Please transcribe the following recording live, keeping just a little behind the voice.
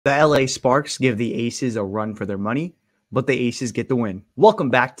The LA Sparks give the Aces a run for their money, but the Aces get the win.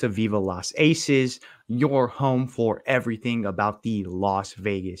 Welcome back to Viva Las Aces, your home for everything about the Las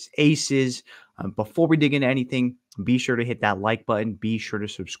Vegas Aces. Before we dig into anything, be sure to hit that like button. Be sure to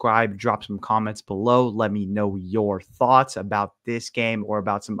subscribe. Drop some comments below. Let me know your thoughts about this game or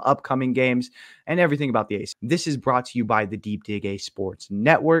about some upcoming games and everything about the Aces. This is brought to you by the Deep Dig A Sports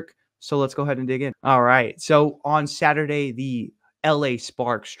Network. So let's go ahead and dig in. All right. So on Saturday, the LA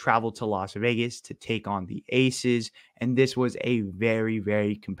Sparks traveled to Las Vegas to take on the Aces, and this was a very,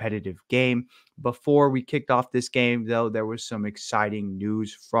 very competitive game. Before we kicked off this game, though, there was some exciting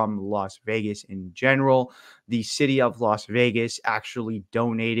news from Las Vegas in general. The city of Las Vegas actually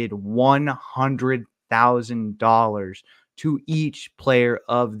donated $100,000 to each player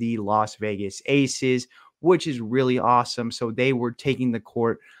of the Las Vegas Aces, which is really awesome. So they were taking the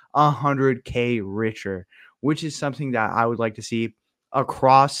court 100K richer, which is something that I would like to see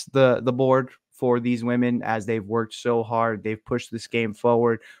across the board for these women as they've worked so hard. They've pushed this game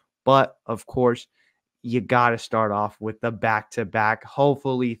forward. But of course, you got to start off with the back-to-back,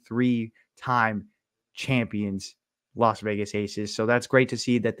 hopefully 3-time champions, Las Vegas Aces. So that's great to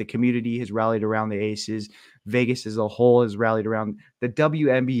see that the community has rallied around the Aces. Vegas as a whole has rallied around. The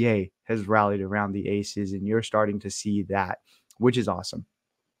WNBA has rallied around the Aces, and you're starting to see that, which is awesome.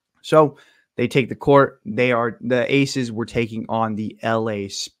 So they take the court. The Aces were taking on the LA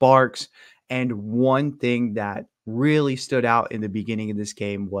Sparks. And one thing that really stood out in the beginning of this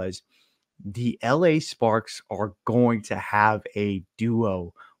game was the LA Sparks are going to have a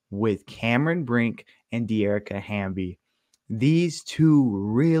duo with Cameron Brink and Dearica Hamby. These two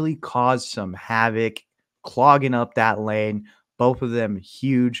really caused some havoc, clogging up that lane. Both of them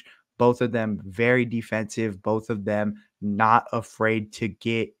huge, both of them very defensive, both of them not afraid to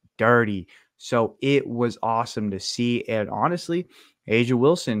get dirty. So it was awesome to see. And honestly, A'ja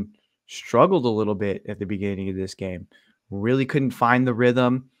Wilson struggled a little bit at the beginning of this game. Really couldn't find the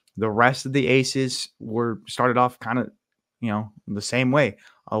rhythm. The rest of the Aces were started off kind of, the same way,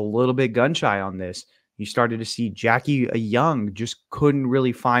 a little bit gun shy on this. You started to see Jackie Young just couldn't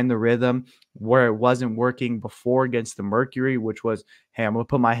really find the rhythm where it wasn't working before against the Mercury, which was, hey, I'm going to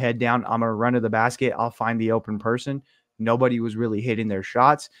put my head down. I'm going to run to the basket. I'll find the open person. Nobody was really hitting their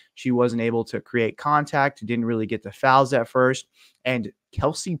shots. She wasn't able to create contact, didn't really get the fouls at first. And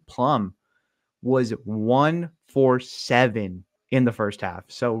Kelsey Plum was 1 for 7 in the first half.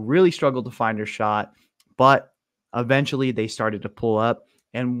 So really struggled to find her shot, but eventually they started to pull up.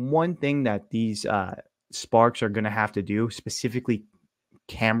 And one thing that these Sparks are going to have to do, specifically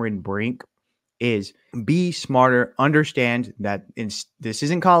Cameron Brink, is be smarter, understand that this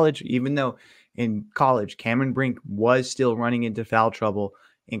isn't college, even though in college, Cameron Brink was still running into foul trouble.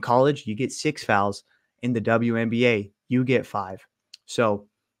 In college, you get 6 fouls. In the WNBA, you get 5. So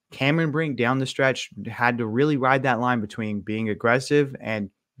Cameron Brink down the stretch had to really ride that line between being aggressive and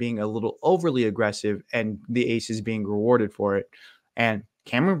being a little overly aggressive, and the Aces being rewarded for it. And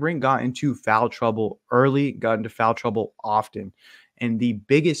Cameron Brink got into foul trouble early, got into foul trouble often. And the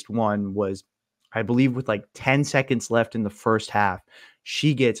biggest one was, I believe, with like 10 seconds left in the first half,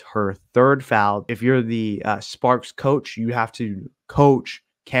 she gets her 3rd foul. If you're the Sparks coach, you have to coach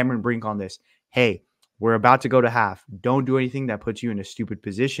Cameron Brink on this. Hey, we're about to go to half. Don't do anything that puts you in a stupid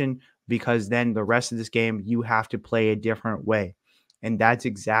position, because then the rest of this game, you have to play a different way. And that's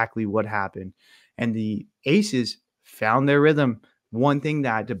exactly what happened. And the Aces found their rhythm. One thing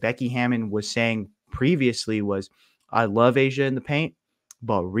that Becky Hammon was saying previously was, I love A'ja in the paint,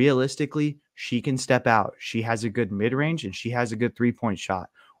 but realistically, she can step out. She has a good mid-range and she has a good 3-point shot.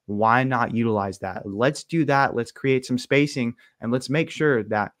 Why not utilize that? Let's do that. Let's create some spacing, and let's make sure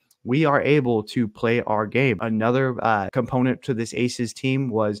that we are able to play our game. Another component to this Aces team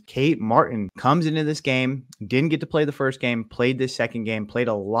was Kate Martin. Comes into this game, didn't get to play the first game, played this second game, played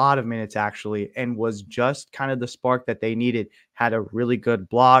a lot of minutes actually, and was just kind of the spark that they needed. Had a really good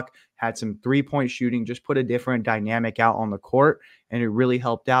block, had some 3-point shooting, just put a different dynamic out on the court, and it really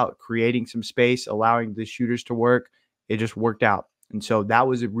helped out, creating some space, allowing the shooters to work. It just worked out. And so that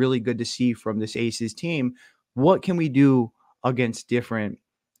was really good to see from this Aces team. What can we do against different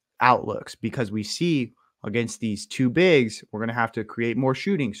outlooks? Because we see against these two bigs, we're going to have to create more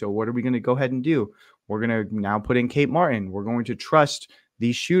shooting. So what are we going to go ahead and do? We're going to now put in Kate Martin. We're going to trust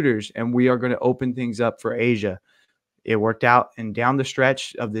these shooters, and we are going to open things up for A'ja. It worked out, and down the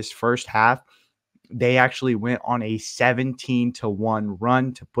stretch of this first half, they actually went on a 17-1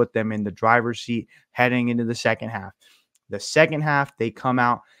 run to put them in the driver's seat heading into the second half. The second half, they come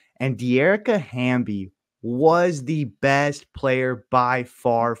out, and Dearica Hamby was the best player by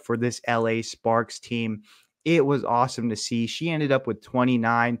far for this LA Sparks team. It was awesome to see. She ended up with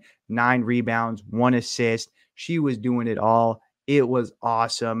 29, 9 rebounds, 1 assist. She was doing it all. It was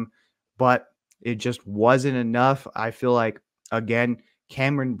awesome, but it just wasn't enough. I feel like, again,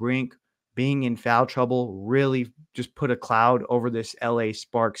 Cameron Brink being in foul trouble really just put a cloud over this LA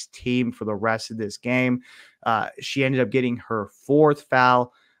Sparks team for the rest of this game. She ended up getting her 4th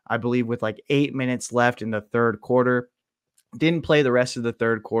foul, I believe, with like 8 minutes left in the 3rd quarter. Didn't play the rest of the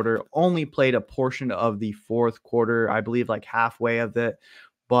 3rd quarter, only played a portion of the 4th quarter, I believe like halfway of it.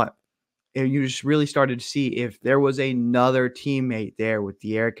 But you just really started to see if there was another teammate there with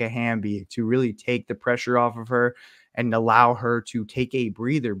Dearica Hamby to really take the pressure off of her and allow her to take a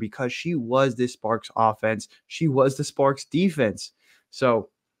breather, because she was the Sparks offense. She was the Sparks defense. So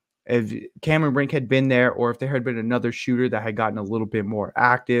if Cameron Brink had been there, or if there had been another shooter that had gotten a little bit more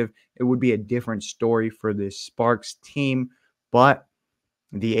active, it would be a different story for this Sparks team. But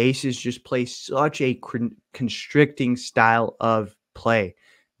the Aces just play such a constricting style of play.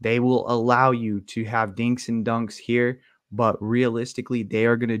 They will allow you to have dinks and dunks here, but realistically, they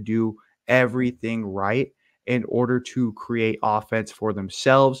are going to do everything right in order to create offense for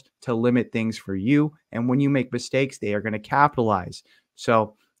themselves, to limit things for you. And when you make mistakes, they are going to capitalize.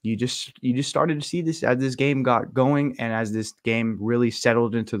 So you just started to see this as this game got going, and as this game really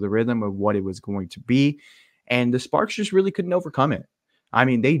settled into the rhythm of what it was going to be. And the Sparks just really couldn't overcome it. I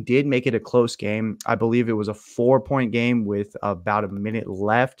mean, they did make it a close game. I believe it was a 4-point game with about a minute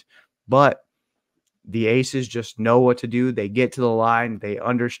left, but the Aces just know what to do. They get to the line. They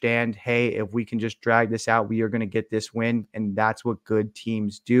understand, hey, if we can just drag this out, we are going to get this win. And that's what good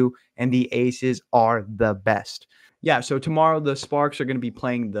teams do. And the Aces are the best. Yeah, so tomorrow the Sparks are going to be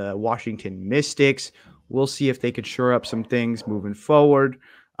playing the Washington Mystics. We'll see if they could shore up some things moving forward.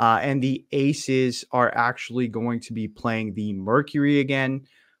 And the Aces are actually going to be playing the Mercury again.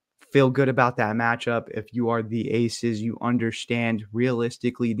 Feel good about that matchup. If you are the Aces, you understand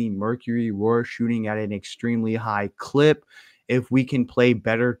realistically the Mercury were shooting at an extremely high clip. If we can play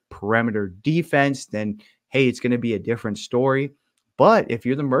better perimeter defense, then hey, it's going to be a different story. But if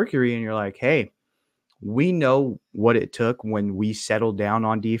you're the Mercury and you're like, hey, we know what it took when we settled down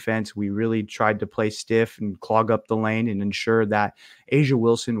on defense. We really tried to play stiff and clog up the lane and ensure that Asia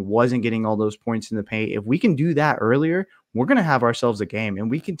Wilson wasn't getting all those points in the paint. If we can do that earlier, we're going to have ourselves a game, and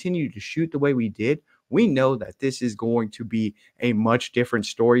we continue to shoot the way we did. We know that this is going to be a much different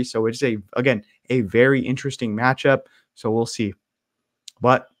story. So it's again, a very interesting matchup. So we'll see.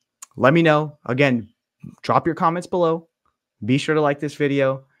 But let me know. Again, drop your comments below. Be sure to like this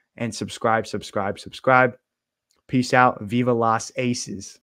video and subscribe. Peace out. Viva Las Aces.